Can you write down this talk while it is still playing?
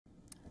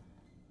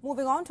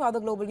Moving on to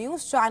other global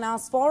news,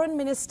 China's Foreign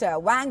Minister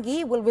Wang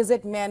Yi will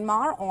visit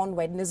Myanmar on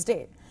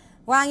Wednesday.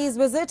 Wang Yi's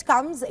visit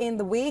comes in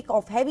the wake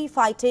of heavy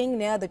fighting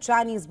near the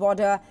Chinese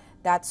border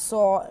that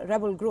saw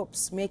rebel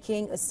groups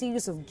making a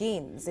series of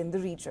gains in the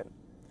region.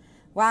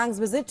 Wang's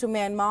visit to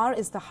Myanmar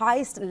is the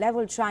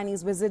highest-level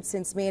Chinese visit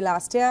since May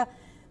last year.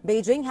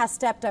 Beijing has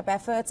stepped up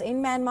efforts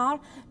in Myanmar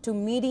to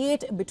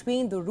mediate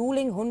between the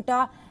ruling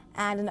junta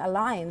and an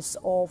alliance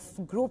of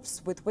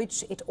groups with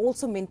which it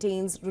also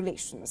maintains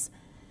relations.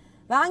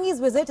 Wang Yi's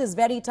visit is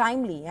very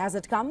timely as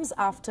it comes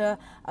after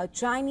a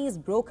Chinese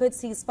brokered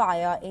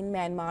ceasefire in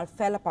Myanmar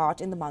fell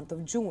apart in the month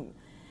of June.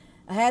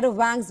 Ahead of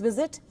Wang's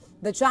visit,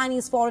 the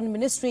Chinese Foreign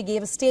Ministry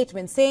gave a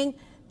statement saying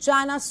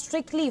China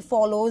strictly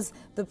follows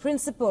the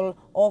principle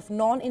of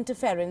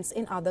non-interference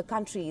in other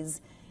countries.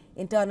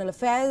 Internal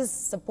Affairs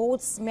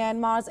supports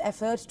Myanmar's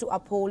effort to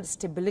uphold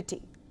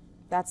stability.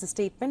 That's a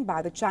statement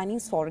by the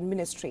Chinese Foreign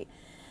Ministry.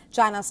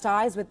 China's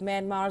ties with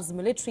Myanmar's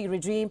military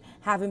regime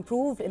have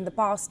improved in the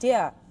past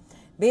year.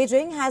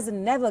 Beijing has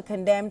never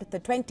condemned the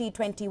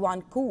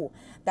 2021 coup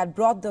that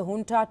brought the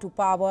junta to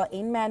power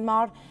in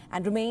Myanmar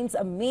and remains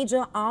a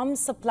major arms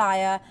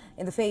supplier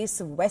in the face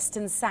of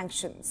Western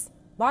sanctions.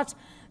 But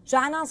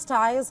China's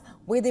ties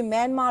with the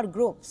Myanmar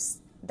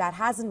groups that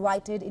has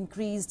invited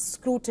increased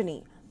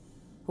scrutiny,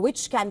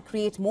 which can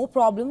create more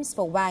problems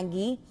for Wang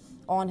Yi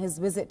on his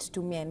visit to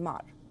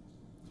Myanmar.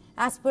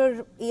 As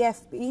per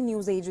AFP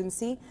news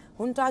agency,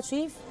 junta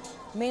chief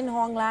Min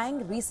Aung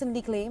Hlaing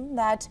recently claimed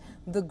that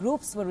the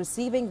groups were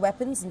receiving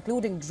weapons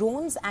including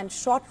drones and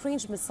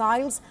short-range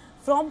missiles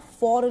from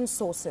foreign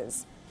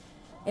sources.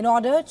 In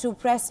order to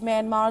press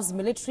Myanmar's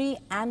military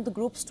and the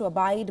groups to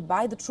abide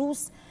by the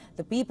truce,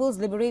 the People's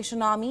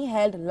Liberation Army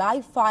held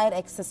live-fire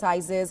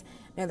exercises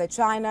near the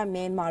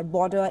China-Myanmar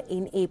border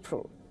in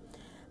April.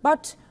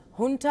 But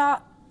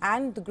junta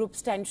and the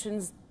group's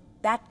tensions,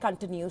 that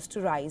continues to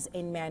rise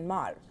in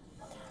Myanmar.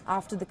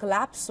 After the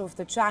collapse of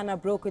the China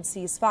brokered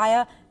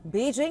ceasefire,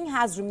 Beijing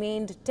has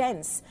remained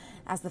tense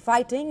as the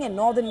fighting in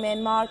northern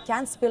Myanmar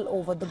can spill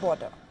over the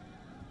border.